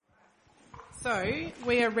So,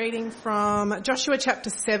 we are reading from Joshua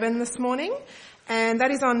chapter 7 this morning, and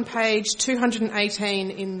that is on page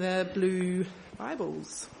 218 in the blue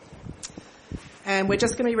Bibles. And we're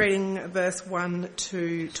just going to be reading verse 1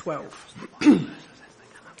 to 12.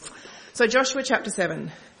 So Joshua chapter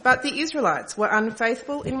 7. But the Israelites were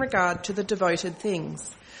unfaithful in regard to the devoted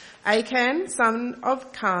things. Achan, son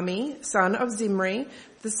of Carmi, son of Zimri,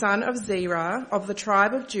 the son of Zerah, of the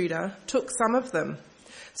tribe of Judah, took some of them.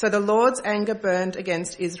 So the Lord's anger burned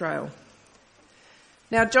against Israel.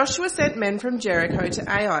 Now Joshua sent men from Jericho to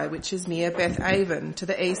Ai, which is near Beth-aven, to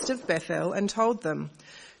the east of Bethel, and told them,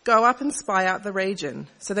 "Go up and spy out the region."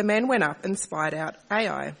 So the men went up and spied out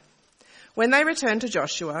Ai. When they returned to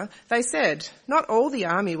Joshua, they said, "Not all the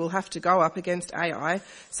army will have to go up against Ai.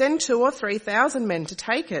 Send 2,000 or 3,000 men to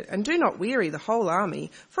take it, and do not weary the whole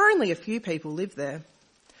army, for only a few people live there."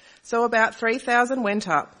 So about 3,000 went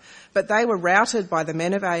up, but they were routed by the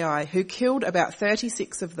men of Ai, who killed about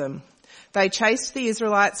 36 of them. They chased the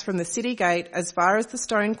Israelites from the city gate as far as the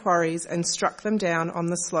stone quarries and struck them down on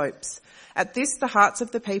the slopes. At this the hearts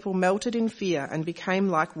of the people melted in fear and became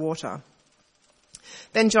like water.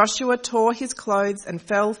 Then Joshua tore his clothes and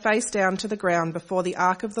fell face down to the ground before the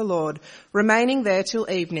ark of the Lord, remaining there till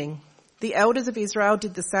evening. The elders of Israel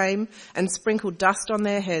did the same and sprinkled dust on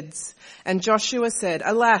their heads. And Joshua said,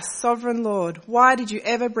 "Alas, sovereign Lord, why did you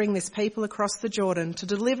ever bring this people across the Jordan to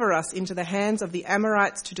deliver us into the hands of the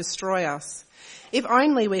Amorites to destroy us? If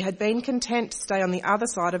only we had been content to stay on the other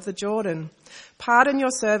side of the Jordan. Pardon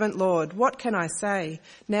your servant, Lord. What can I say,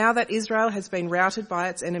 now that Israel has been routed by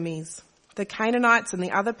its enemies? The Canaanites and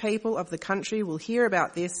the other people of the country will hear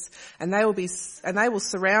about this, and they will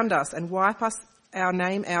surround us and wipe our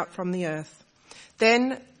name out from the earth.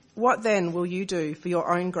 What then will you do for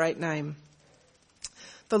your own great name?"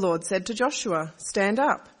 The Lord said to Joshua, "Stand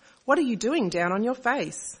up. What are you doing down on your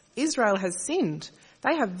face? Israel has sinned.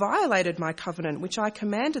 They have violated my covenant, which I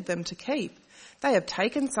commanded them to keep. They have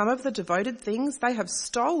taken some of the devoted things, they have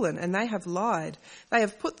stolen, and they have lied. They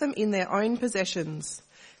have put them in their own possessions.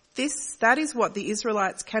 That is why the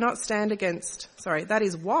Israelites cannot stand against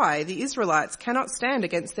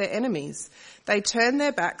their enemies. They turn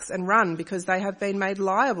their backs and run because they have been made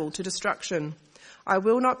liable to destruction. I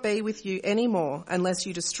will not be with you any more unless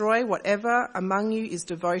you destroy whatever among you is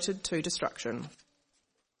devoted to destruction."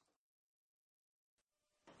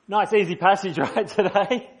 Nice easy passage right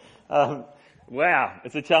today. Wow,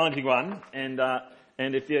 it's a challenging one. And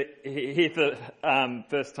if you're here for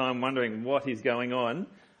first time wondering what is going on,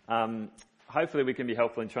 hopefully we can be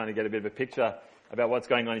helpful in trying to get a bit of a picture about what's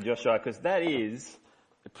going on in Joshua, because that is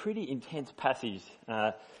a pretty intense passage,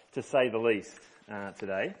 to say the least,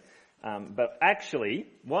 today. But actually,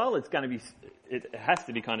 while it has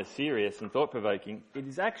to be kind of serious and thought-provoking, it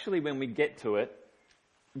is actually, when we get to it,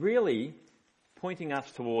 really pointing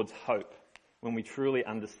us towards hope when we truly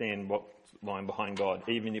understand what's lying behind God,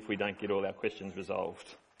 even if we don't get all our questions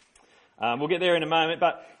resolved. We'll get there in a moment,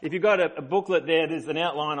 but if you've got a booklet there's an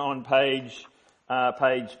outline on page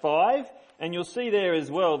 5, and you'll see there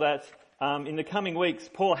as well that in the coming weeks,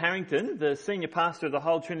 Paul Harrington, the senior pastor of the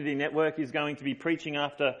Whole Trinity Network, is going to be preaching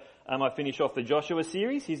after I finish off the Joshua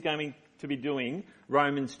series. He's going to be doing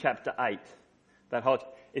Romans chapter 8.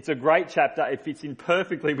 It's a great chapter. It fits in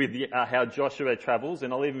perfectly with how Joshua travels,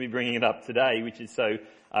 and I'll even be bringing it up today, which is so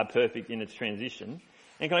perfect in its transition.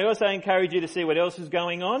 And can I also encourage you to see what else is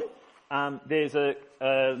going on? There's a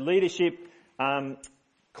leadership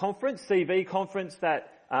conference, CV conference, that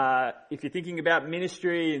if you're thinking about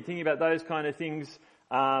ministry and thinking about those kind of things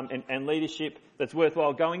and leadership, that's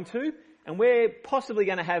worthwhile going to. And we're possibly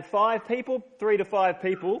going to have 3 to 5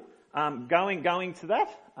 people going to that.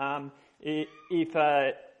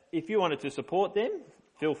 If you wanted to support them,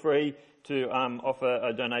 feel free to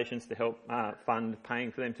offer donations to help fund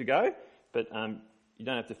paying for them to go. But you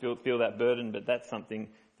don't have to feel that burden, but that's something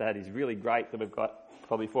that is really great, that we've got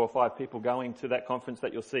probably 4 or 5 people going to that conference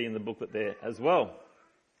that you'll see in the booklet there as well.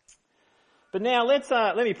 But now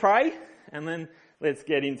let me pray, and then let's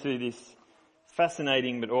get into this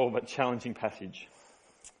fascinating but challenging passage.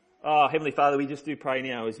 Oh, Heavenly Father, we just do pray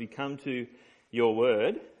now as we come to your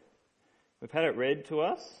word. We've had it read to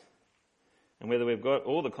us, and whether we've got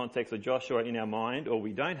all the context of Joshua in our mind or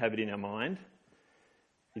we don't have it in our mind,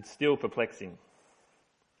 it's still perplexing.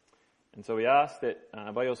 And so we ask that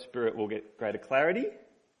by your Spirit we'll get greater clarity,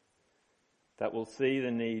 that we'll see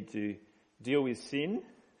the need to deal with sin,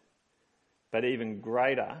 but even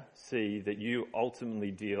greater, see that you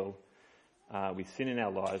ultimately deal with sin in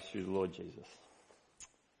our lives through the Lord Jesus.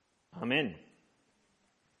 Amen.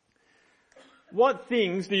 What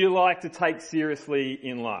things do you like to take seriously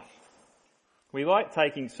in life? We like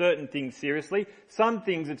taking certain things seriously. Some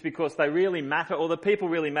things it's because they really matter or the people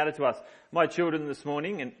really matter to us. My children this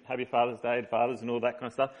morning, and happy Father's Day to fathers and all that kind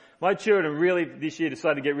of stuff, my children really this year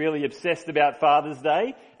decided to get really obsessed about Father's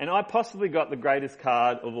Day, and I possibly got the greatest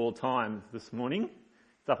card of all time this morning.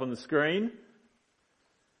 It's up on the screen.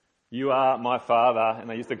 You are my father, and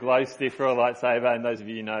they used a glow stick for a lightsaber, and those of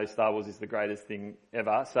you who know Star Wars is the greatest thing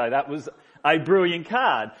ever, so that was a brilliant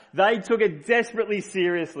card. They took it desperately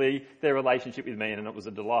seriously, their relationship with me, and it was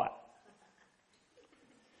a delight.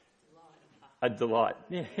 A delight.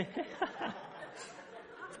 Yeah.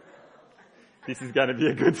 This is going to be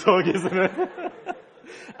a good talk, isn't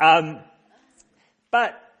it?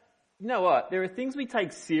 But, you know what? There are things we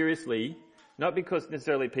take seriously, not because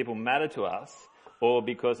necessarily people matter to us, or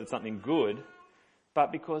because it's something good,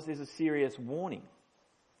 but because there's a serious warning.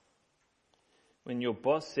 When your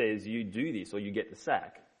boss says you do this or you get the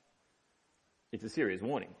sack, it's a serious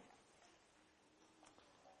warning.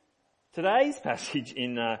 Today's passage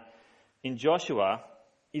in Joshua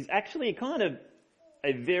is actually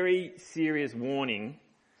a very serious warning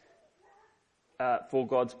for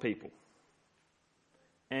God's people.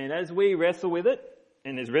 And as we wrestle with it,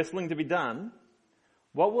 and there's wrestling to be done,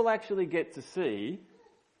 what we'll actually get to see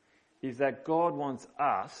is that God wants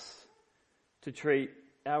us to treat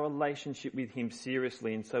our relationship with Him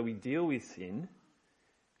seriously, and so we deal with sin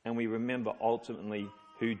and we remember ultimately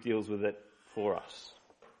who deals with it for us.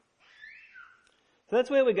 So that's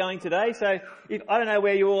where we're going today. So I don't know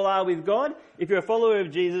where you all are with God. If you're a follower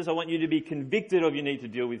of Jesus, I want you to be convicted of your need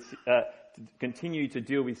to continue to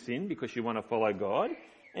deal with sin because you want to follow God.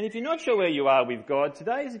 And if you're not sure where you are with God,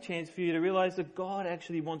 today is a chance for you to realise that God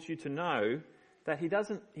actually wants you to know that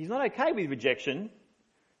He's not okay with rejection,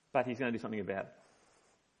 but He's going to do something about it.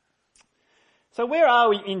 So where are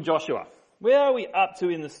we in Joshua? Where are we up to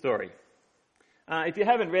in the story? If you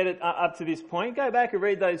haven't read it up to this point, go back and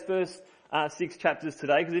read those first 6 chapters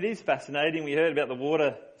today, because it is fascinating. We heard about the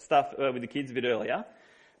water stuff with the kids a bit earlier.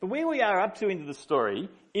 But where we are up to into the story,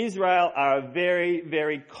 Israel are a very,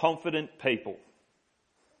 very confident people.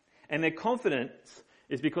 And their confidence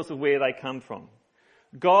is because of where they come from.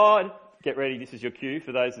 God, get ready, this is your cue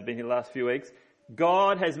for those who've been here the last few weeks.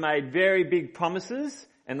 God has made very big promises,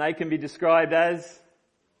 and they can be described as...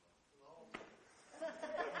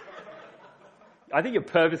 I think you're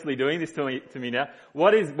purposely doing this to me now.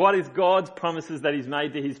 What is God's promises that He's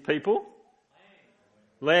made to His people?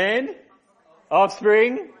 Land,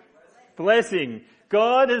 offspring, blessing.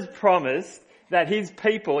 God has promised that His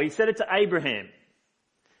people, He said it to Abraham,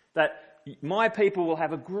 that my people will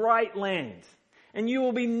have a great land and you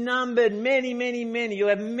will be numbered many, many, many. You'll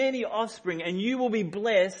have many offspring and you will be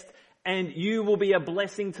blessed and you will be a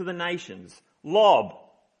blessing to the nations. Lob.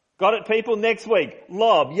 Got it, people? Next week.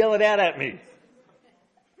 Lob. Yell it out at me.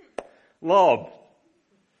 Lob.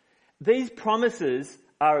 These promises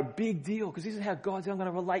are a big deal because this is how God's going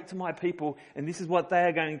to relate to my people and this is what they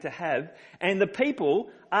are going to have. And the people,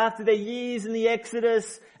 after their years in the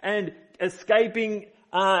Exodus and escaping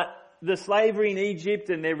the slavery in Egypt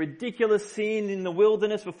and their ridiculous sin in the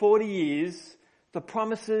wilderness for 40 years, the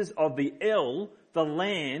promises of the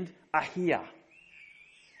land, are here.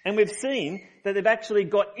 And we've seen that they've actually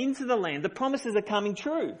got into the land. The promises are coming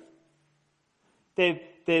true.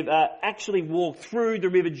 They've actually walked through the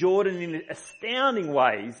River Jordan in astounding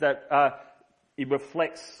ways that it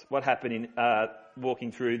reflects what happened in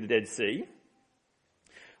walking through the Dead Sea.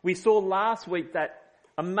 We saw last week that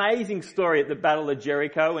amazing story at the Battle of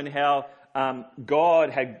Jericho and how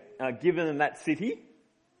God had given them that city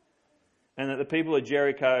and that the people of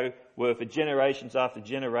Jericho were for generations after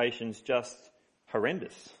generations just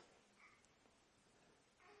horrendous.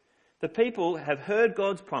 The people have heard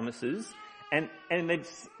God's promises and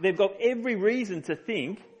they've got every reason to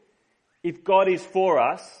think if God is for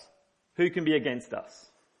us, who can be against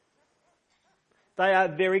us? They are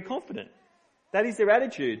very confident. That is their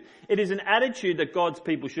attitude. It is an attitude that God's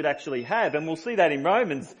people should actually have. And we'll see that in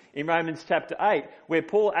Romans chapter 8, where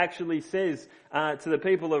Paul actually says to the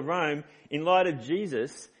people of Rome, in light of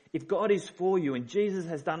Jesus, if God is for you and Jesus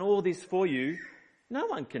has done all this for you, no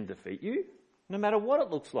one can defeat you, no matter what it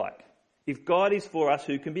looks like. If God is for us,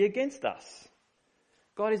 who can be against us?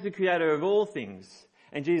 God is the creator of all things.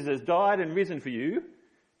 And Jesus has died and risen for you.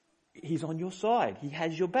 He's on your side. He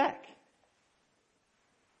has your back.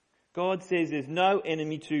 God says there's no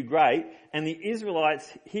enemy too great, and the Israelites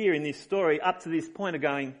here in this story up to this point are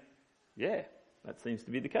going, yeah, that seems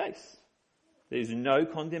to be the case. There's no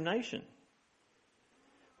condemnation.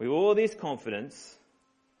 With all this confidence,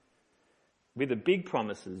 with the big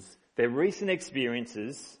promises, their recent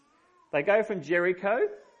experiences, they go from Jericho,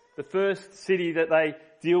 the first city that they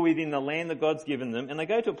deal with in the land that God's given them, and they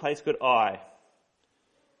go to a place called Ai.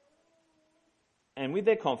 And with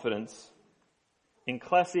their confidence, in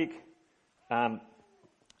classic Bible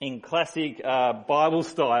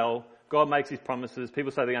style, God makes his promises.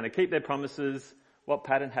 People say they're going to keep their promises. What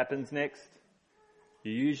pattern happens next?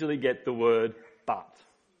 You usually get the word but.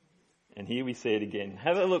 And here we see it again.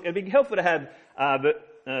 Have a look. It'd be helpful to have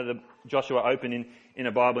the Joshua open in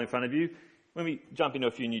a Bible in front of you. When we jump into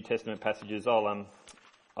a few New Testament passages,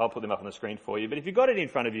 I'll put them up on the screen for you. But if you've got it in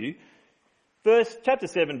front of you, chapter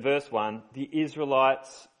 7, verse 1, the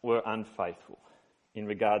Israelites were unfaithful in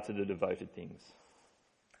regard to the devoted things.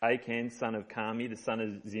 Achan, son of Carmi, the son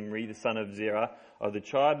of Zimri, the son of Zerah, of the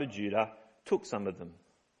tribe of Judah, took some of them.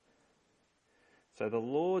 So the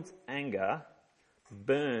Lord's anger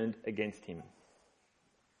burned against him.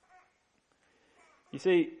 You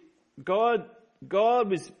see, God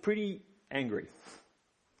was pretty angry.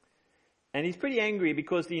 And he's pretty angry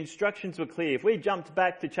because the instructions were clear. If we jumped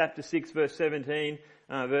back to chapter 6, verse 17,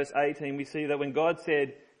 verse 18, we see that when God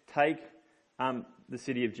said, take the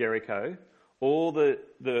city of Jericho, all the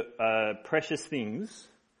precious things,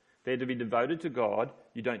 they're to be devoted to God,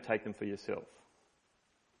 you don't take them for yourself.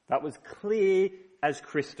 That was clear as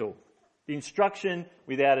crystal. The instruction,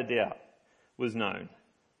 without a doubt, was known.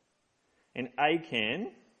 And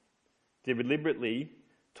Achan deliberately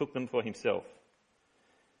took them for himself.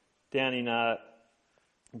 Down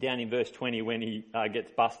in verse 20, when he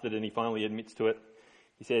gets busted and he finally admits to it,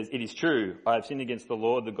 he says, "It is true, I have sinned against the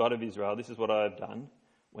Lord, the God of Israel. This is what I have done.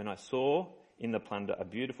 When I saw in the plunder a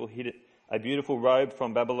beautiful robe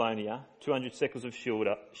from Babylonia, 200 shekels of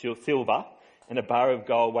silver, and a bar of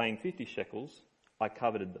gold weighing 50 shekels, I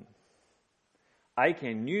coveted them."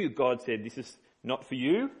 Achan knew God said, "This is not for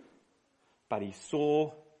you," but he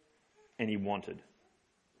saw and he wanted.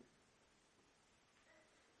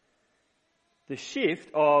 The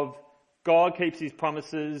shift of God keeps his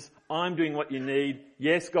promises, I'm doing what you need,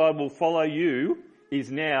 yes, God will follow you,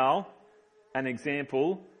 is now an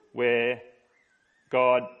example where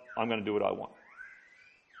God, I'm going to do what I want.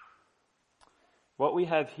 What we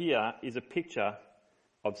have here is a picture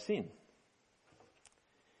of sin.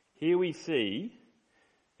 Here we see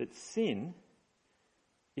that sin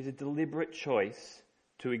is a deliberate choice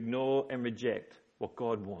to ignore and reject what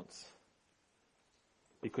God wants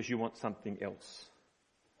because you want something else.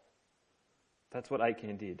 That's what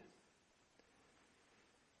Achan did.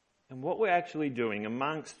 And what we're actually doing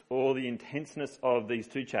amongst all the intenseness of these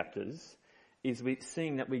two chapters is we're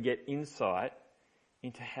seeing that we get insight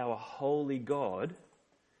into how a holy God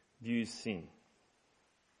views sin.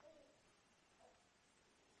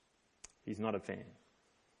 He's not a fan.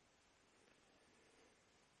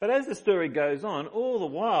 But as the story goes on, all the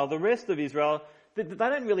while, the rest of Israel, they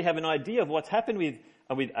don't really have an idea of what's happened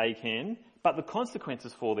with Achan, but the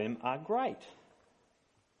consequences for them are great.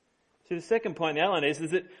 So the second point, Alan, is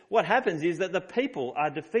that what happens is that the people are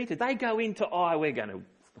defeated. They go into,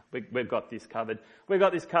 we've got this covered. We've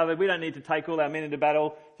got this covered. We don't need to take all our men into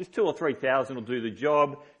battle. Just 2,000 or 3,000 will do the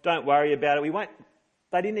job. Don't worry about it.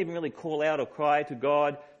 They didn't even really call out or cry to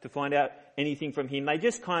God to find out anything from him. They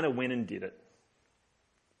just kind of went and did it.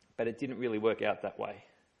 But it didn't really work out that way.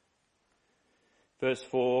 Verse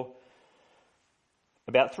 4,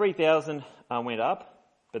 about 3,000 went up,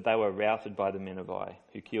 but they were routed by the men of Ai,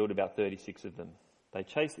 who killed about 36 of them. They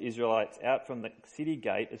chased the Israelites out from the city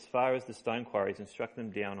gate as far as the stone quarries and struck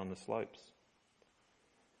them down on the slopes.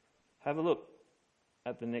 Have a look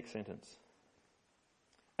at the next sentence.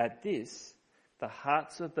 At this, the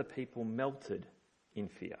hearts of the people melted in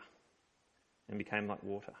fear and became like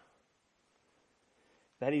water.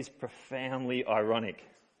 That is profoundly ironic,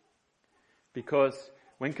 because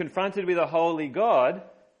when confronted with a holy God,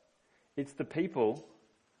 it's the people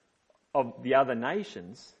of the other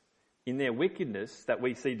nations in their wickedness that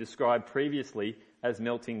we see described previously as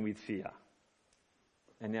melting with fear.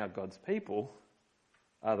 And now God's people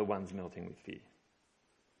are the ones melting with fear.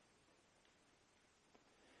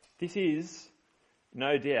 This is,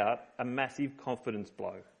 no doubt, a massive confidence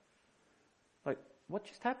blow. Like, what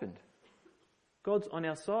just happened? God's on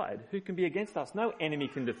our side. Who can be against us? No enemy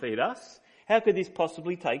can defeat us. How could this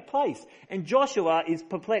possibly take place? And Joshua is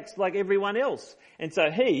perplexed like everyone else. And so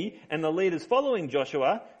he and the leaders following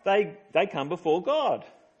Joshua, they come before God.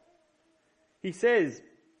 He says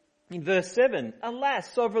in verse 7,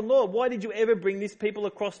 "Alas, sovereign Lord, why did you ever bring this people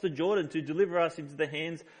across the Jordan to deliver us into the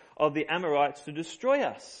hands of the Amorites to destroy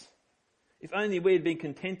us? If only we had been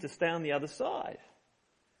content to stay on the other side."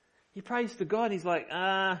 He prays to God and he's like,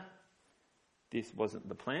 this wasn't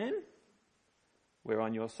the plan. We're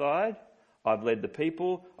on your side. I've led the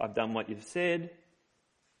people. I've done what you've said.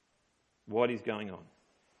 What is going on?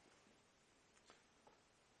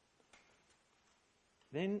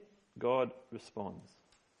 Then God responds.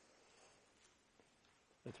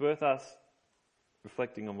 It's worth us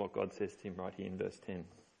reflecting on what God says to him right here in verse 10.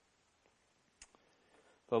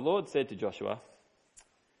 The Lord said to Joshua,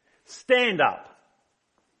 "Stand up."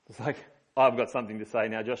 It's like, I've got something to say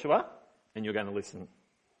now, Joshua, and you're going to listen.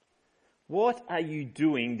 "What are you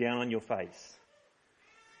doing down on your face?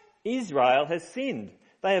 Israel has sinned.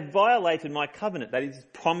 They have violated my covenant," that is,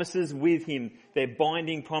 promises with him, their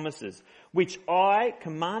binding promises, "which I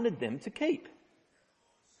commanded them to keep.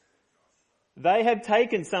 They have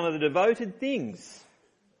taken some of the devoted things."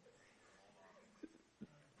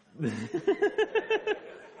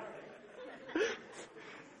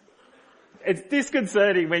 It's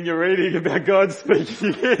disconcerting when you're reading about God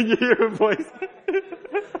speaking and you hear a voice.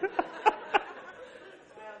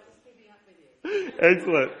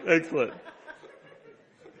 Excellent.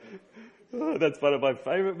 Oh, that's one of my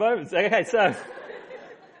favourite moments. Okay, so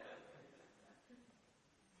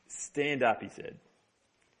stand up, he said.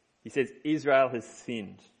 He says, Israel has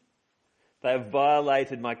sinned. They have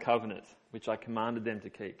violated my covenant, which I commanded them to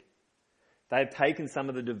keep. They have taken some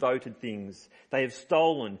of the devoted things. They have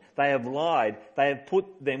stolen. They have lied. They have put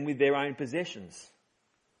them with their own possessions.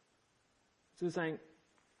 So he's saying,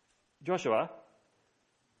 Joshua,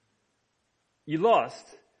 you lost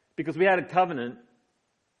because we had a covenant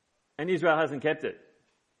and Israel hasn't kept it.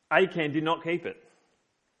 Achan did not keep it.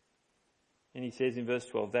 And he says in verse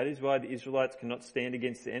 12, that is why the Israelites cannot stand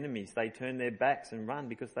against the enemies. They turn their backs and run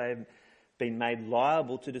because they have been made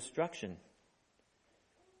liable to destruction.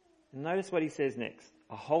 And notice what he says next.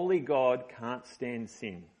 A holy God can't stand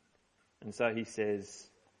sin. And so he says,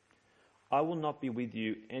 I will not be with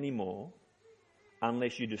you anymore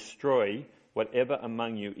unless you destroy whatever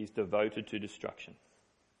among you is devoted to destruction.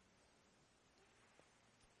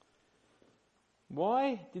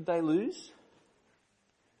 Why did they lose?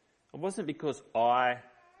 It wasn't because I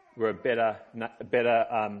were a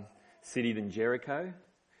better city than Jericho.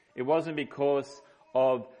 It wasn't because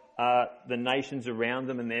of the nations around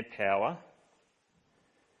them and their power.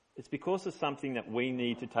 It's because of something that we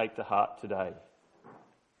need to take to heart today.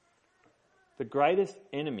 The greatest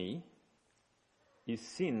enemy is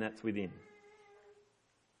sin that's within.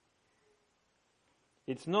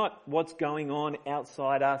 It's not what's going on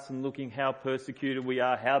outside us and looking how persecuted we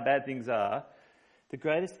are, how bad things are. The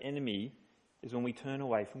greatest enemy is when we turn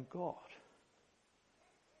away from God.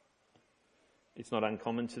 It's not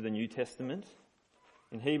uncommon to the New Testament.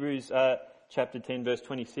 In Hebrews chapter 10 verse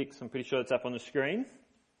 26, I'm pretty sure it's up on the screen.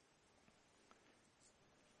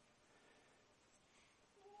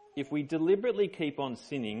 If we deliberately keep on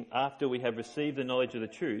sinning after we have received the knowledge of the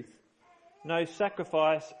truth, no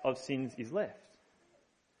sacrifice of sins is left.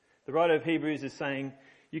 The writer of Hebrews is saying,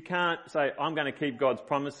 you can't say, I'm going to keep God's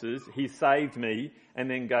promises, He saved me, and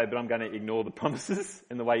then go, but I'm going to ignore the promises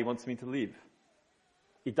and the way He wants me to live.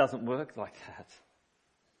 It doesn't work like that.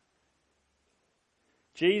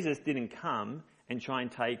 Jesus didn't come and try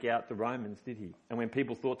and take out the Romans, did He? And when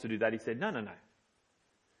people thought to do that, He said, no.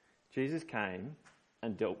 Jesus came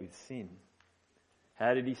and dealt with sin.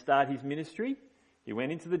 How did He start His ministry? He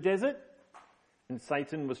went into the desert and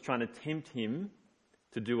Satan was trying to tempt Him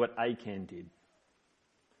to do what Achan did.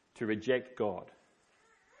 To reject God.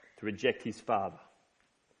 To reject his father.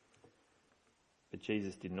 But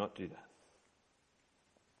Jesus did not do that.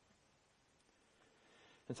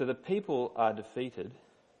 And so the people are defeated,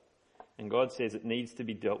 and God says it needs to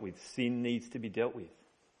be dealt with. Sin needs to be dealt with.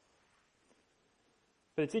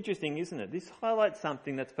 But it's interesting, isn't it? This highlights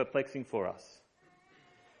something that's perplexing for us.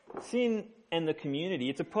 Sin and the community,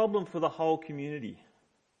 it's a problem for the whole community.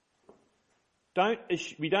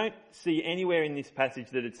 We don't see anywhere in this passage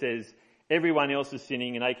that it says everyone else is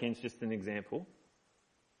sinning and Achan's just an example.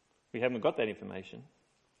 We haven't got that information.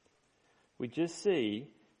 We just see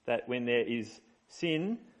that when there is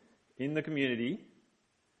sin in the community,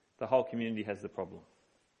 the whole community has the problem.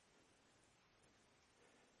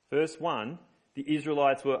 Verse 1, the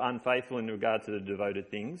Israelites were unfaithful in regard to the devoted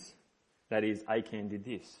things. That is, Achan did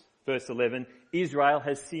this. Verse 11, Israel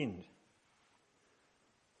has sinned.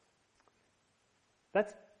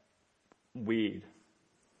 That's weird. Do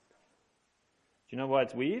you know why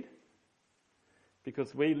it's weird?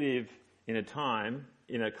 Because we live in a time,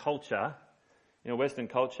 in a culture, in a Western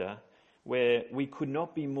culture, where we could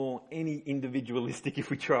not be more any individualistic if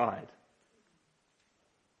we tried.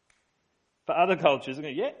 For other cultures, we go,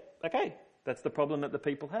 yeah, okay, that's the problem that the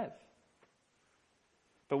people have.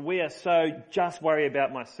 But we are so just worry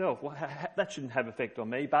about myself. Well, that shouldn't have effect on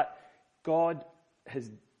me, but God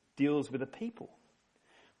deals with the people.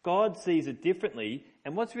 God sees it differently,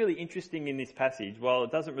 and what's really interesting in this passage, while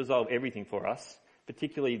it doesn't resolve everything for us,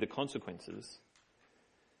 particularly the consequences,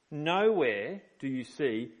 Nowhere do you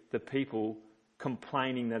see the people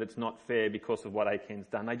complaining that it's not fair because of what Achan's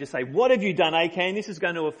done. They just say, what have you done, Achan? This is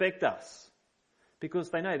going to affect us. Because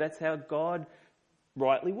they know that's how God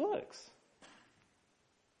rightly works.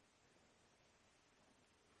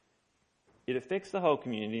 It affects the whole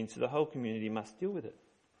community, and so the whole community must deal with it.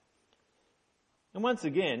 And once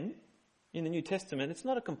again, in the New Testament, it's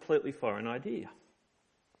not a completely foreign idea.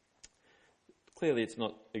 Clearly it's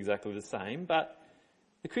not exactly the same, but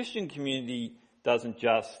the Christian community doesn't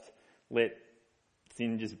just let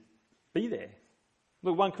sin just be there.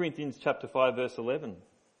 Look, 1 Corinthians chapter 5, verse 11.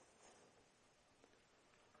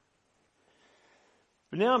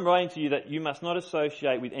 But now I'm writing to you that you must not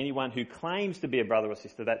associate with anyone who claims to be a brother or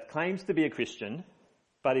sister, that claims to be a Christian,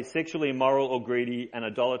 but is sexually immoral or greedy, an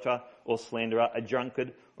idolater or slanderer, a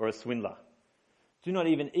drunkard or a swindler. Do not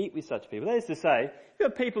even eat with such people. That is to say, you've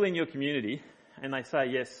got people in your community and they say,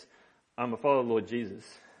 yes, I'm a follower of the Lord Jesus,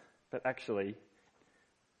 but actually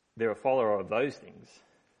they're a follower of those things.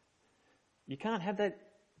 You can't have that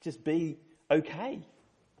just be okay.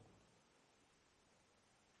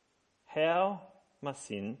 How must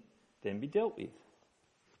sin then be dealt with?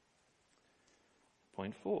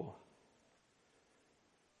 Point 4.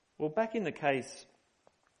 Well, back in the case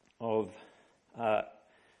of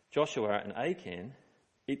Joshua and Achan,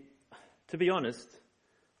 to be honest,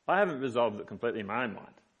 I haven't resolved it completely in my own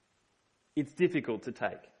mind. It's difficult to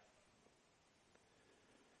take.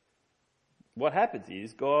 What happens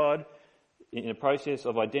is God, in a process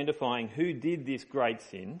of identifying who did this great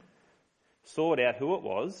sin, sought out who it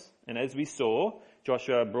was, and as we saw,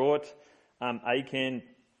 Joshua brought Achan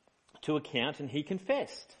to account and he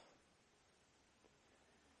confessed.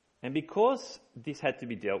 And because this had to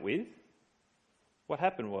be dealt with, what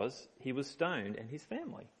happened was he was stoned and his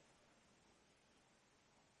family.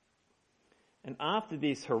 And after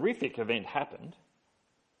this horrific event happened,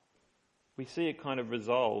 we see it kind of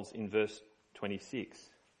resolves in verse 26.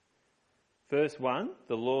 Verse 1,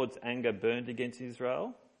 the Lord's anger burned against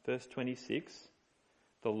Israel. Verse 26,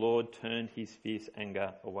 the Lord turned his fierce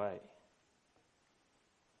anger away.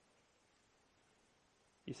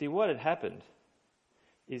 You see, what had happened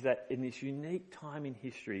is that in this unique time in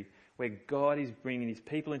history where God is bringing his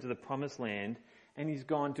people into the promised land, and he's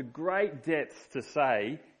gone to great depths to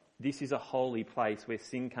say, this is a holy place where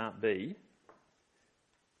sin can't be.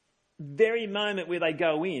 Very moment where they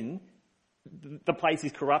go in, the place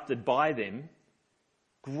is corrupted by them.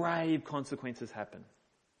 Grave consequences happen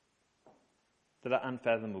that are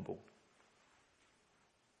unfathomable.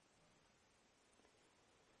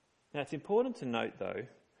 Now, it's important to note, though,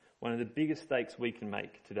 one of the biggest mistakes we can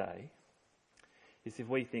make today is if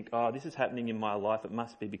we think, oh, this is happening in my life, it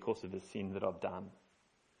must be because of the sin that I've done.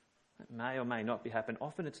 It may or may not be happening.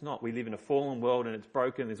 Often it's not. We live in a fallen world and it's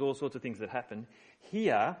broken. There's all sorts of things that happen.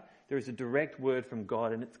 Here, there is a direct word from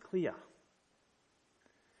God and it's clear.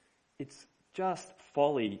 It's just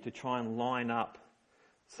folly to try and line up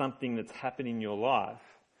something that's happened in your life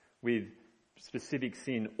with specific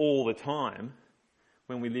sin all the time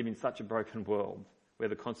when we live in such a broken world where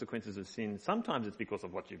the consequences of sin, sometimes it's because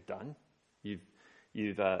of what you've done. You've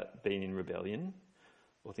been in rebellion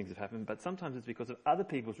or things have happened, but sometimes it's because of other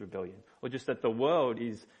people's rebellion or just that the world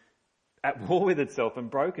is at war with itself and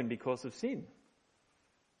broken because of sin.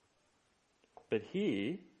 But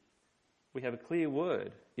here, we have a clear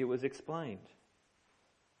word. It was explained.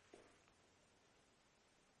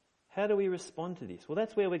 How do we respond to this? Well,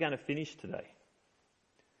 that's where we're going to finish today.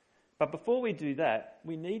 But before we do that,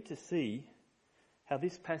 we need to see how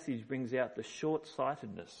this passage brings out the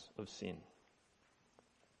short-sightedness of sin.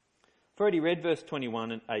 I've already read verse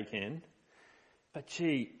 21 in Achan, but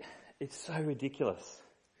it's so ridiculous.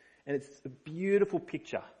 And it's a beautiful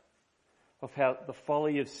picture of how the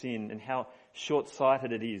folly of sin and how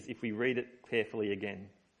short-sighted it is if we read it carefully again.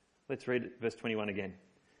 Let's read it, verse 21 again.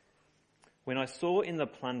 When I saw in the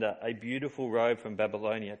plunder a beautiful robe from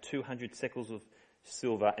Babylonia, 200 shekels of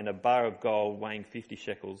silver and a bar of gold weighing 50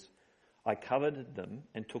 shekels, I coveted them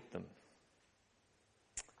and took them.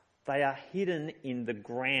 They are hidden in the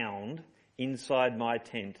ground inside my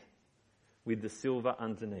tent with the silver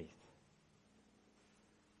underneath.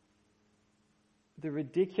 The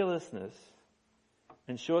ridiculousness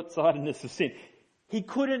and short-sightedness of sin. He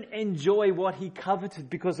couldn't enjoy what he coveted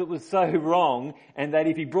because it was so wrong, and that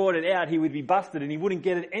if he brought it out, he would be busted and he wouldn't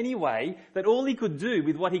get it anyway, that all he could do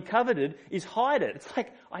with what he coveted is hide it. It's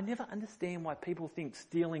like, I never understand why people think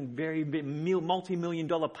stealing very multi-million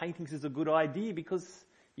dollar paintings is a good idea, because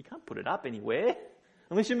you can't put it up anywhere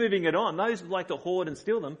unless you're moving it on. Those who like to hoard and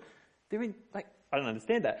steal them, I don't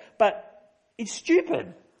understand that. But it's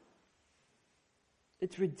stupid.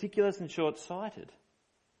 It's ridiculous and short-sighted.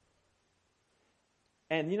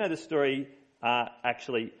 And the story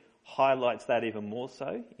actually highlights that even more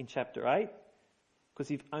so in chapter 8.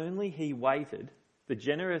 Because if only he waited, the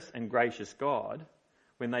generous and gracious God,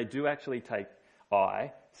 when they do actually take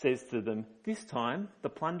Ai, says to them, this time, the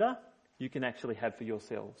plunder, you can actually have for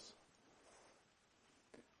yourselves.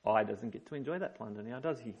 Ai doesn't get to enjoy that plunder now,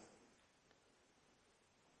 does he?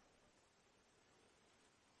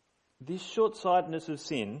 This short-sightedness of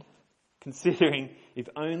sin, considering if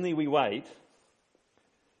only we wait,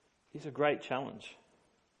 is a great challenge.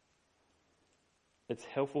 It's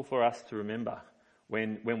helpful for us to remember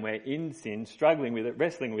when we're in sin, struggling with it,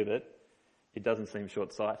 wrestling with it, it doesn't seem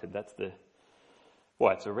short-sighted. That's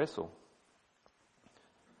why it's a wrestle.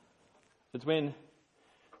 It's when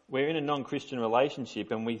we're in a non-Christian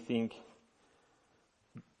relationship and we think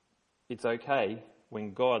it's okay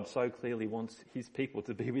when God so clearly wants his people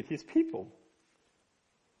to be with his people.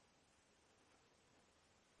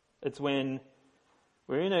 It's when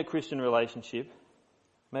we're in a Christian relationship,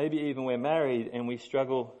 maybe even we're married, and we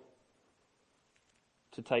struggle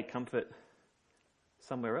to take comfort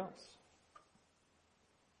somewhere else.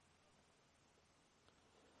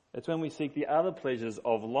 It's when we seek the other pleasures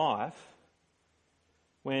of life,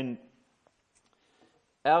 when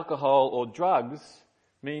alcohol or drugs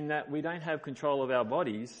mean that we don't have control of our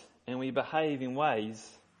bodies and we behave in ways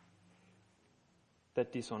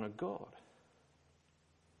that dishonour God.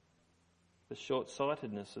 The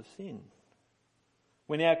short-sightedness of sin.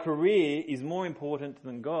 When our career is more important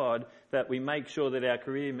than God, that we make sure that our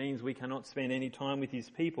career means we cannot spend any time with his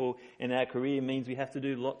people, and our career means we have to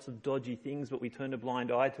do lots of dodgy things, but we turn a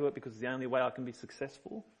blind eye to it because it's the only way I can be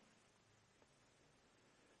successful.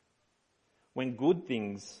 When good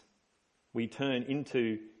things we turn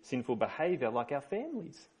into sinful behaviour, like our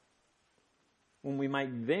families. When we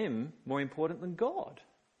make them more important than God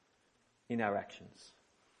in our actions.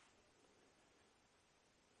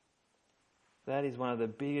 That is one of the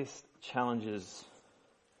biggest challenges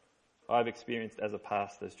I've experienced as a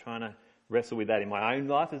pastor, is trying to wrestle with that in my own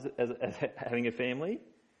life as having a family,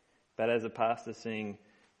 but as a pastor seeing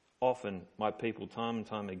often my people time and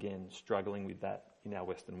time again struggling with that in our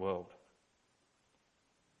Western world.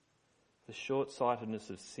 The short-sightedness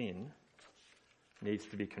of sin needs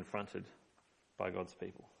to be confronted by God's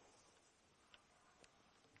people.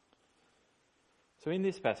 So in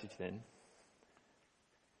this passage then,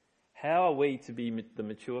 how are we to be the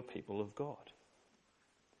mature people of God?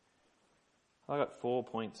 I've got 4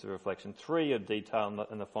 points of reflection, 3 of detail,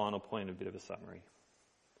 and the final point a bit of a summary.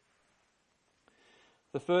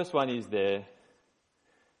 The first one is there,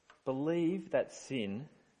 believe that sin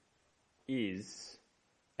is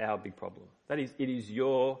our big problem. That is, it is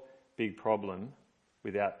your big problem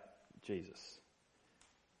without Jesus.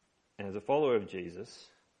 And as a follower of Jesus,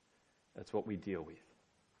 that's what we deal with.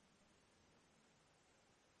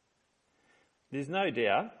 There's no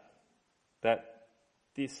doubt that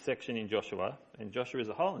this section in Joshua, and Joshua as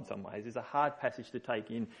a whole in some ways, is a hard passage to take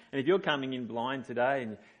in. And if you're coming in blind today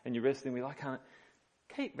and you're wrestling with, I can't,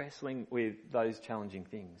 keep wrestling with those challenging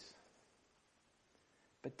things.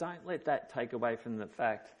 But don't let that take away from the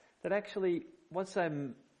fact that actually what's so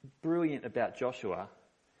brilliant about Joshua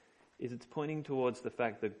is it's pointing towards the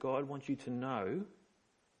fact that God wants you to know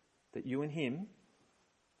that you and him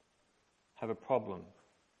have a problem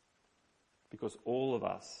because all of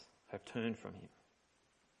us have turned from him.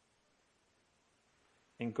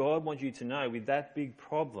 And God wants you to know with that big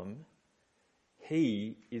problem,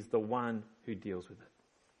 he is the one who deals with it.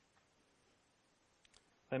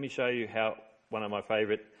 Let me show you how one of my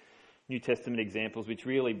favourite New Testament examples, which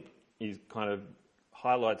really is kind of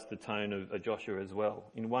highlights the tone of Joshua as well,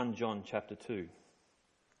 in 1 John chapter 2.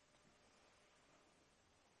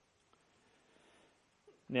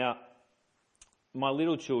 Now, my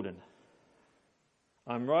little children,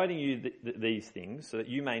 I'm writing you these things so that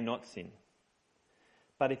you may not sin.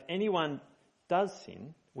 But if anyone does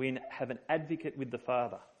sin, we have an advocate with the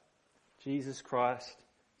Father, Jesus Christ,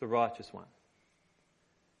 the righteous one.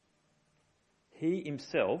 He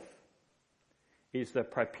himself is the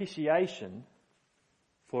propitiation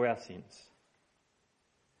for our sins.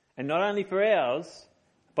 And not only for ours,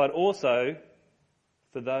 but also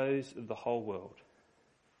for those of the whole world.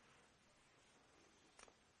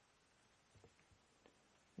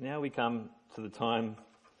 Now we come to the time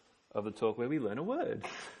of the talk where we learn a word.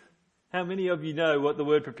 How many of you know what the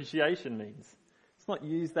word propitiation means? It's not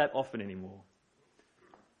used that often anymore.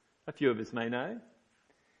 A few of us may know.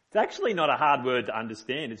 It's actually not a hard word to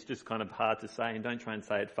understand. It's just kind of hard to say, and don't try and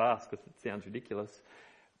say it fast because it sounds ridiculous.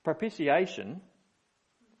 Propitiation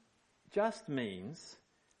just means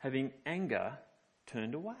having anger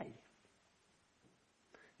turned away.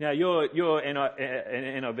 Now, your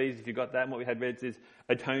NIVs, if you got that, and what we had read says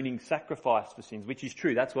atoning sacrifice for sins, which is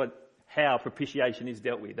true. That's how propitiation is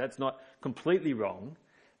dealt with. That's not completely wrong,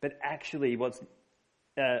 but actually what's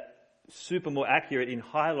super more accurate in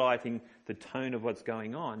highlighting the tone of what's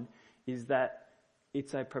going on is that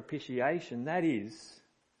it's a propitiation. That is,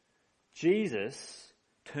 Jesus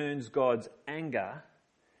turns God's anger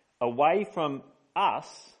away from us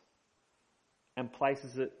and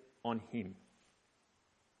places it on him.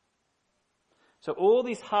 So all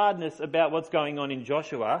this hardness about what's going on in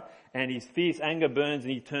Joshua and his fierce anger burns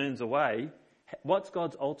and he turns away, what's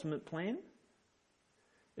God's ultimate plan?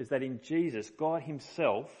 Is that in Jesus, God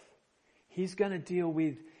himself, he's going to deal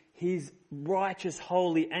with his righteous,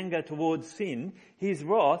 holy anger towards sin, his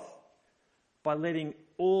wrath, by letting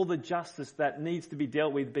all the justice that needs to be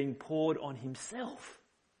dealt with being poured on himself.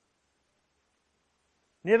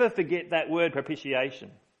 Never forget that word propitiation.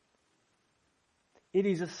 It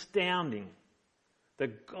is astounding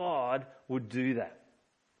that God would do that.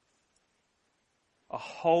 A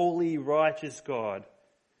holy, righteous God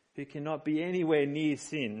who cannot be anywhere near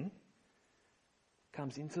sin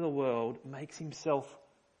comes into the world, makes himself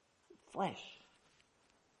flesh.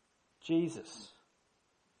 Jesus,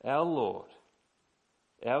 our Lord,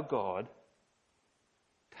 our God,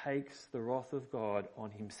 takes the wrath of God on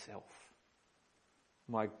himself.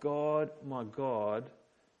 My God,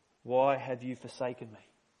 why have you forsaken me?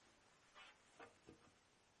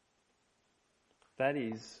 That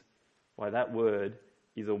is why that word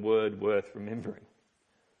is a word worth remembering.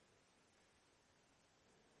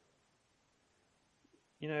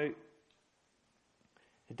 You know,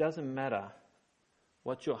 it doesn't matter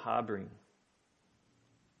what you're harbouring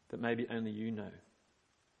that maybe only you know,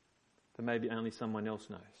 that maybe only someone else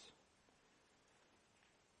knows.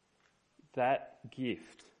 That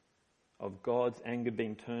gift of God's anger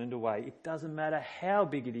being turned away, it doesn't matter how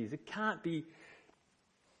big it is. It can't be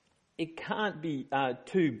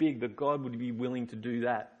too big that God would be willing to do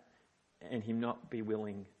that and him not be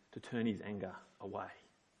willing to turn his anger away.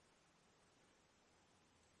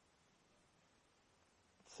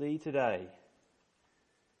 See today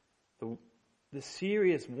the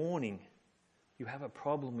serious warning, you have a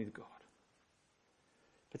problem with God.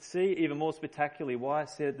 But see even more spectacularly why I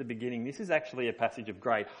said at the beginning, this is actually a passage of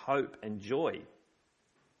great hope and joy.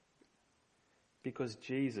 Because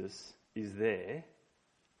Jesus is there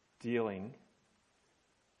dealing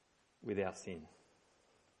with our sin.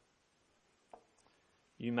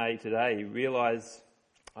 You may today realise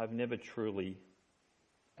I've never truly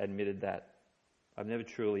admitted that. I've never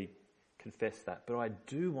truly confessed that. But I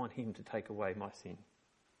do want him to take away my sin.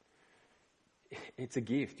 It's a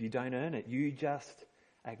gift. You don't earn it. You just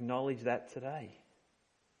acknowledge that today.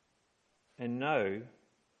 And know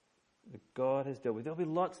that God has dealt with. There'll be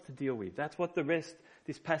lots to deal with. That's what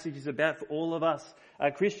this passage is about for all of us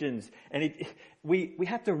Christians. And we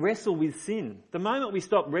have to wrestle with sin. The moment we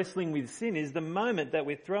stop wrestling with sin is the moment that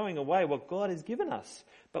we're throwing away what God has given us.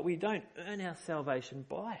 But we don't earn our salvation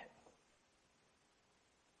by it.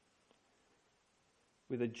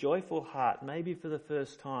 With a joyful heart, maybe for the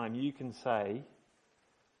first time, you can say,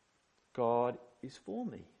 God is for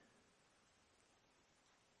me.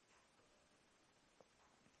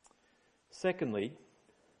 Secondly,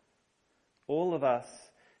 all of us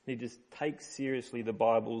need to take seriously the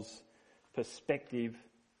Bible's perspective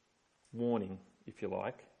warning, if you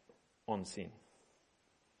like, on sin.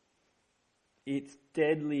 It's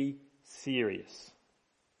deadly serious.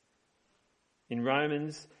 In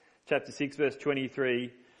Romans chapter 6 verse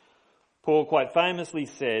 23, Paul quite famously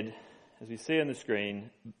said, as we see on the screen,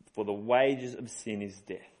 for the wages of sin is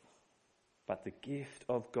death. But the gift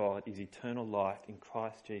of God is eternal life in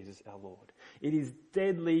Christ Jesus our Lord. It is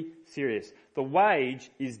deadly serious. The wage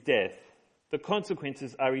is death. The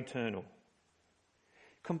consequences are eternal.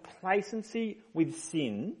 Complacency with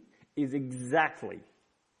sin is exactly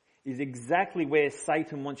where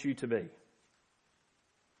Satan wants you to be.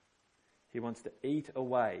 He wants to eat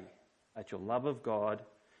away at your love of God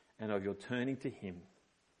and of your turning to him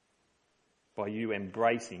by you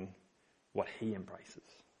embracing what he embraces.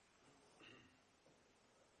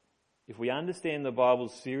 If we understand the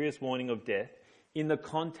Bible's serious warning of death in the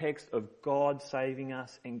context of God saving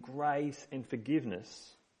us and grace and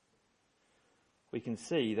forgiveness, we can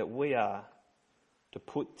see that we are to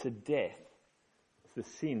put to death the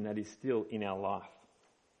sin that is still in our life. I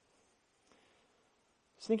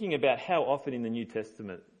was thinking about how often in the New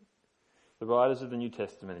Testament, the writers of the New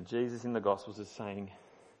Testament and Jesus in the Gospels is saying,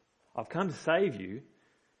 I've come to save you,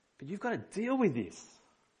 but you've got to deal with this.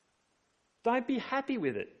 Don't be happy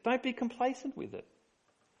with it. Don't be complacent with it.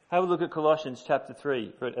 Have a look at Colossians chapter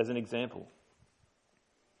 3 as an example.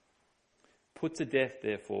 Put to death,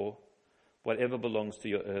 therefore, whatever belongs to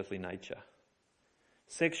your earthly nature.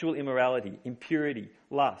 Sexual immorality, impurity,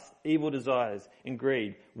 lust, evil desires, and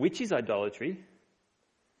greed, which is idolatry.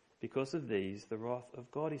 Because of these, the wrath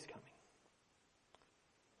of God is coming.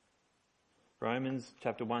 Romans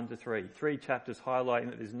chapter 1 to 3. 3 chapters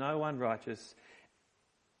highlighting that there's no one righteous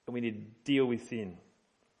and we need to deal with sin.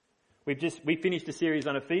 We finished a series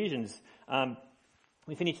on Ephesians. And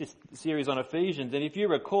if you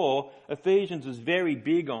recall, Ephesians was very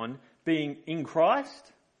big on being in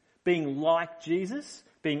Christ, being like Jesus,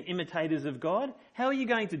 being imitators of God. How are you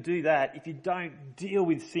going to do that if you don't deal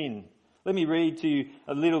with sin? Let me read to you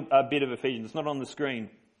a bit of Ephesians. It's not on the screen.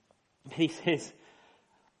 He says,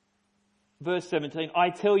 verse 17, I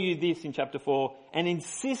tell you this in chapter 4, and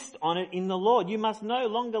insist on it in the Lord. You must no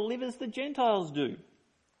longer live as the Gentiles do.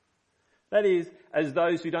 That is, as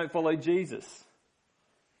those who don't follow Jesus.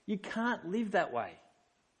 You can't live that way.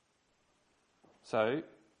 So,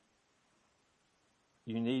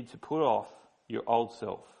 you need to put off your old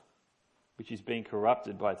self, which is being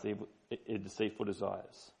corrupted by its deceitful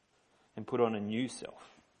desires, and put on a new self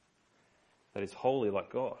that is holy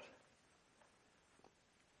like God.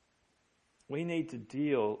 We need to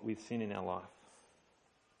deal with sin in our life.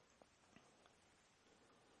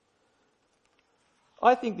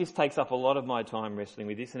 I think this takes up a lot of my time wrestling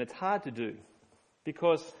with this, and it's hard to do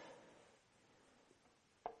because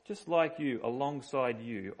just like you, alongside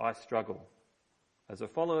you, I struggle as a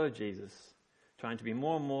follower of Jesus, trying to be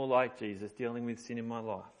more and more like Jesus, dealing with sin in my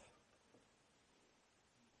life.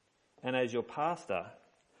 And as your pastor,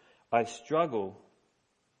 I struggle,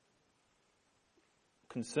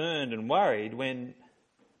 concerned and worried when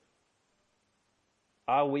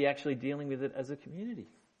are we actually dealing with it as a community,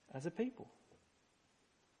 as a people?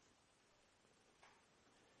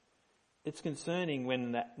 It's concerning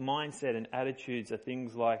when that mindset and attitudes are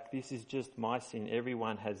things like, this is just my sin,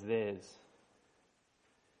 everyone has theirs.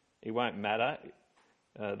 It won't matter.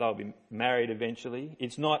 They'll be married eventually.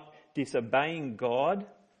 It's not disobeying God.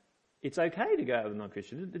 It's okay to go out with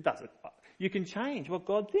non-Christians. It doesn't. You can change what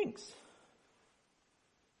God thinks.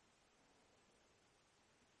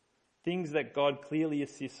 Things that God clearly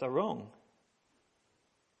assists are wrong.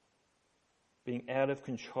 Being out of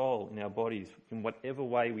control in our bodies in whatever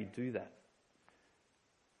way we do that.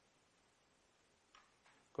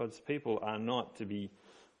 God's people are not to be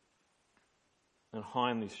on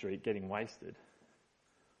Hindley Street getting wasted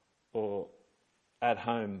or at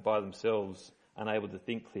home by themselves unable to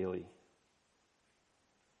think clearly.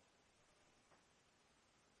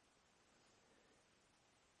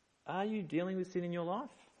 Are you dealing with sin in your life?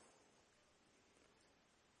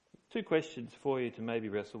 2 questions for you to maybe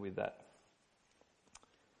wrestle with that.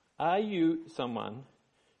 Are you someone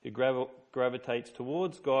who gravitates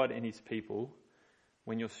towards God and his people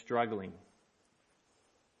when you're struggling?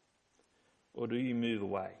 Or do you move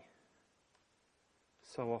away?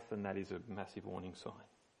 So often that is a massive warning sign.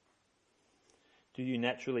 Do you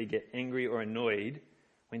naturally get angry or annoyed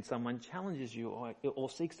when someone challenges you or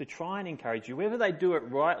seeks to try and encourage you, whether they do it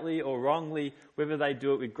rightly or wrongly, whether they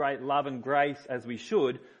do it with great love and grace as we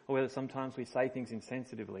should, or whether sometimes we say things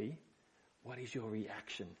insensitively? What is your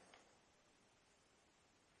reaction?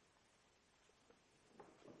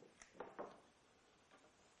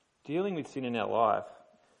 Dealing with sin in our life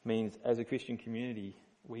means, as a Christian community,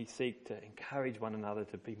 we seek to encourage one another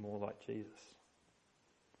to be more like Jesus.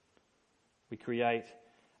 We create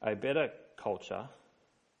a better culture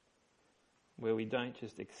where we don't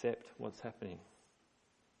just accept what's happening.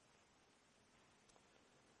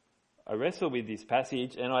 I wrestle with this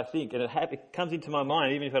passage and I think, and it comes into my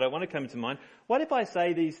mind, even if I don't want to come into mind, what if I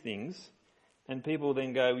say these things and people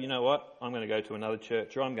then go, you know what, I'm going to go to another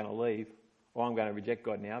church, or I'm going to leave, or I'm going to reject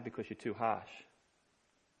God now because you're too harsh.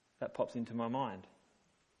 That pops into my mind.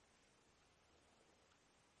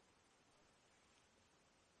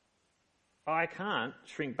 I can't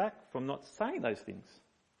shrink back from not saying those things.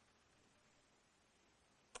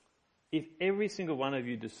 If every single one of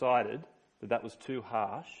you decided that that was too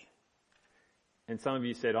harsh, and some of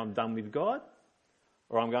you said, I'm done with God,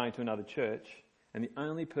 or I'm going to another church, and the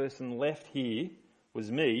only person left here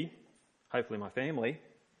was me, hopefully my family,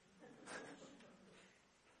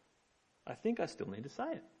 I think I still need to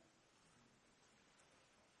say it.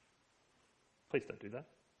 Please don't do that.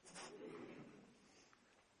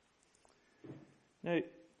 No,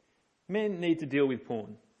 men need to deal with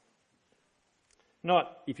porn.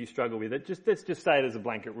 Not if you struggle with it. Let's just say it as a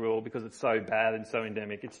blanket rule because it's so bad and so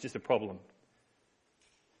endemic. It's just a problem.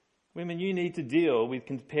 Women, you need to deal with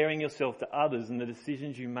comparing yourself to others and the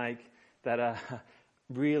decisions you make that are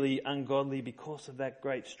really ungodly because of that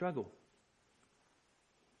great struggle.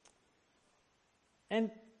 And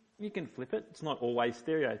you can flip it. It's not always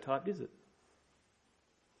stereotyped, is it?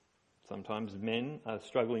 Sometimes men are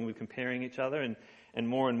struggling with comparing each other, and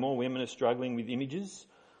more women are struggling with images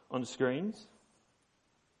on screens.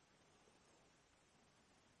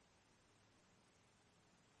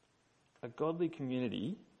 A godly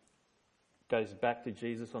community goes back to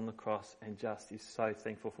Jesus on the cross and just is so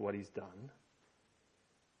thankful for what he's done,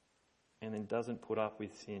 and then doesn't put up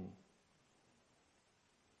with sin.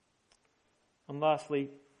 And lastly,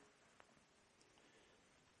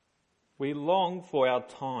 we long for our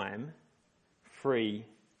time free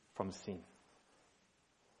from sin.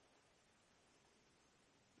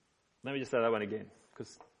 Let me just say that one again,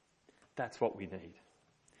 because that's what we need.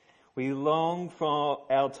 We long for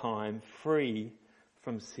our time free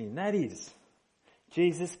from sin. That is,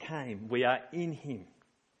 Jesus came. We are in him.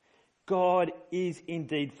 God is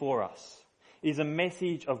indeed for us. It is a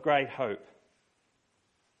message of great hope.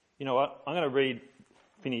 You know what? I'm going to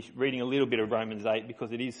finish reading a little bit of Romans 8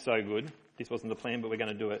 because it is so good. This wasn't the plan, but we're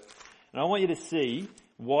going to do it. And I want you to see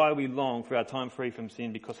why we long for our time free from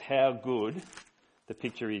sin, because how good the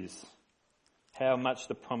picture is. How much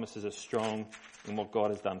the promises are strong in what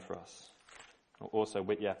God has done for us. I'll also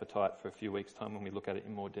whet your appetite for a few weeks' time when we look at it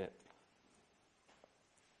in more depth.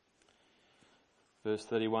 Verse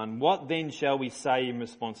 31, what then shall we say in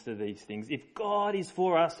response to these things? If God is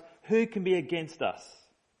for us, who can be against us?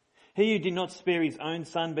 He who did not spare his own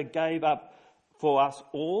son but gave up for us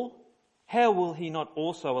all, how will he not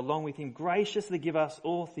also along with him graciously give us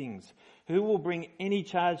all things? Who will bring any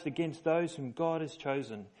charge against those whom God has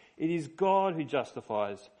chosen? It is God who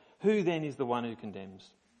justifies. Who then is the one who condemns?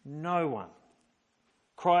 No one.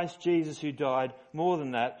 Christ Jesus, who died, more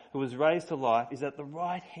than that, who was raised to life, is at the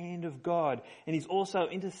right hand of God, and is also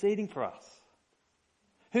interceding for us.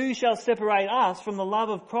 Who shall separate us from the love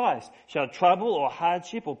of Christ? Shall trouble or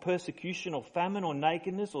hardship or persecution or famine or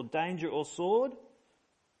nakedness or danger or sword?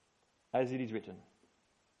 As it is written,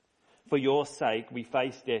 for your sake we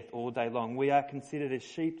face death all day long. We are considered as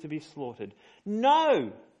sheep to be slaughtered.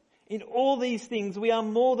 No! In all these things we are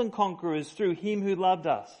more than conquerors through him who loved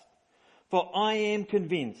us. For I am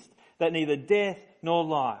convinced that neither death nor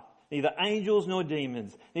life, neither angels nor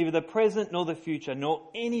demons, neither the present nor the future, nor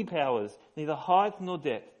any powers, neither height nor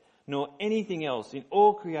depth, nor anything else in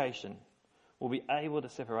all creation will be able to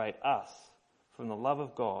separate us from the love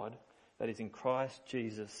of God that is in Christ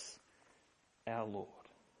Jesus our Lord.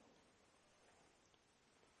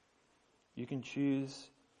 You can choose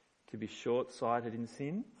to be short-sighted in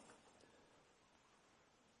sin,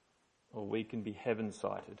 or we can be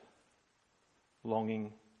heaven-sighted,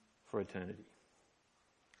 longing for eternity.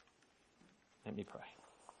 Let me pray.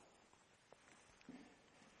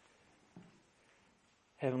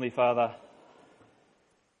 Heavenly Father,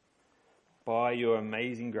 by your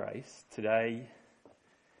amazing grace, today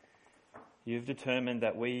you've determined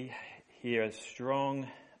that we hear a strong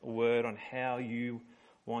word on how you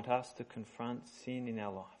want us to confront sin in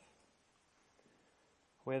our life.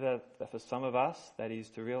 Whether for some of us that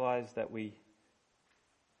is to realise that we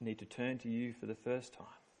need to turn to you for the first time,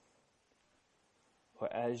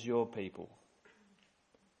 or as your people,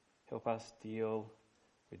 help us deal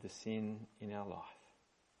with the sin in our life.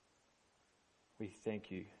 We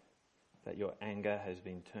thank you that your anger has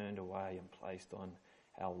been turned away and placed on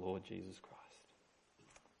our Lord Jesus Christ.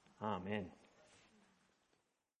 Amen.